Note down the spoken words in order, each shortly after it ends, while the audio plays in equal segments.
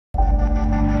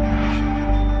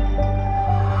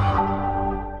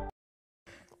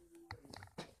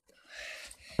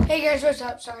Hey guys, what's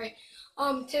up? Sorry.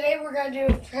 Today we're gonna do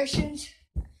impressions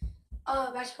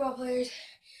of basketball players.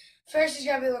 First is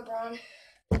gonna be LeBron.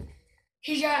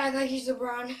 He's gotta act like he's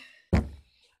LeBron.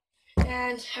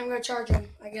 And I'm gonna charge him,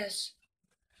 I guess.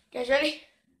 You guys ready?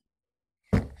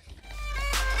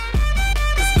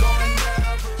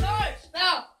 Charge!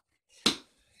 Now!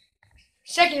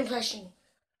 Second impression.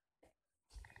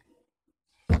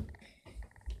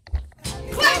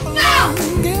 Clap now!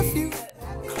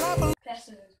 Pass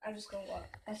it. I'm just gonna walk.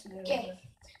 Pass it. Okay.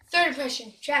 Third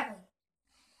impression. Chaplin.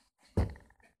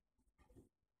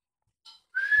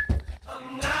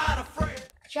 I'm not afraid.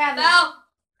 Chaplin. Now.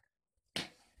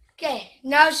 Okay.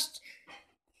 Now it's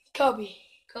Kobe.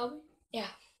 Kobe. Yeah.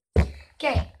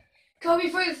 Okay. Kobe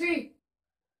for the three.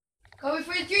 Kobe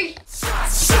for the three.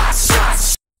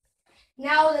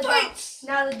 Now the dunk.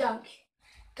 Now the dunk.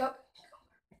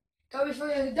 Kobe for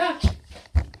the dunk.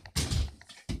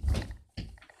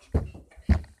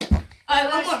 All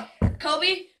right, one more.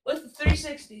 Kobe with the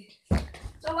 360.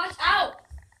 So watch out.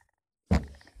 I'm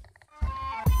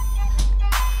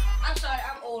sorry,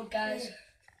 I'm old, guys.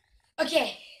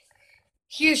 Okay.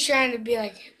 He was trying to be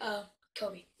like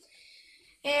Kobe.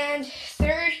 And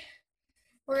third,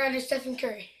 we're gonna do Stephen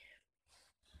Curry.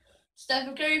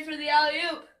 Stephen Curry for the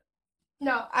alley-oop.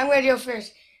 No, I'm gonna do it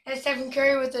first. And Stephen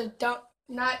Curry with the dunk,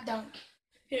 not dunk.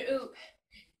 Here, oop.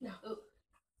 No. Oop.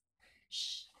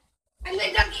 Shh. I'm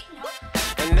gonna dunk it. No.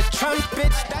 And the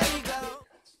trumpet, there you go.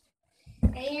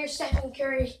 And here's Stephen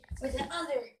Curry with the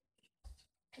other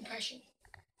impression.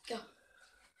 Go.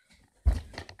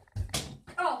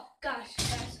 Oh gosh,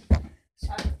 guys.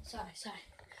 Sorry.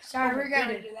 Sorry, we're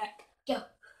gonna do that. go.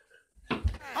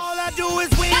 All I do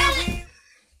is win.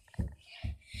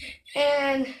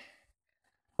 And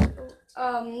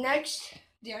next,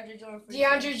 DeAndre Jordan.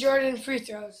 DeAndre Jordan free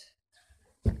throws.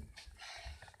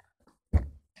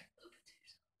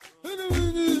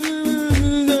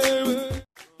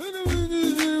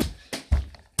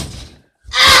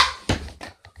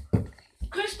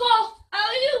 Chris Paul,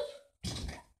 alley-oop.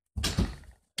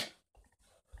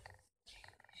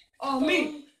 Oh,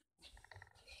 me.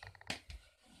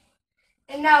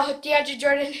 And now DeAndre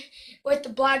Jordan with the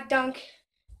black dunk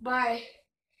by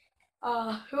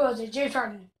who was it? James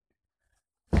Harden.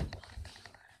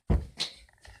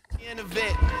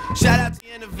 Shout out to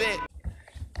Innovate.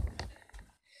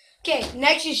 Okay,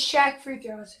 next is Shaq free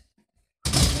throws.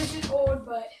 This is old,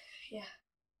 but yeah.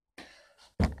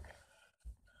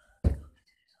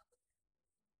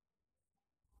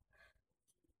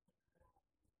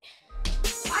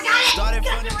 I got it! Started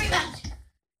Got from the the rebound!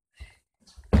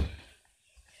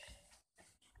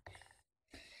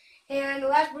 And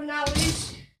last but not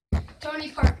least,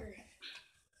 Tony Parker.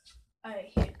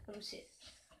 Alright, here, let me see it.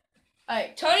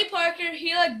 Alright, Tony Parker,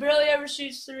 he like barely ever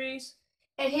shoots threes.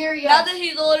 And here he Now is. that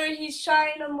he's older, he's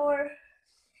trying to more.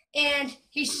 And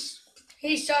he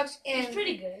sucks and He's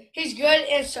pretty good. he's good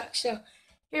and sucks. So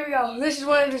here we go. This is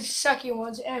one of the sucky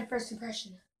ones and first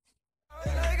impression.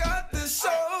 I got the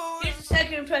soul. Here's the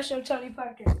second impression of Tony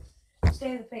Parker.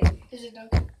 Stay in the paint. Is it done?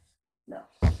 No.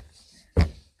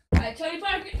 Alright, Tony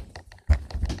Parker.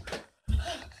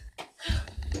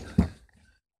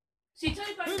 See,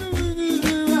 Tony Parker.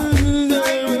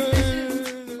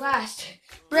 Last.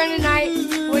 Brandon Knight,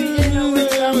 when he didn't know where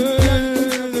to go.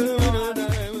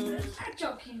 I'm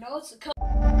joking, no, it's a couple.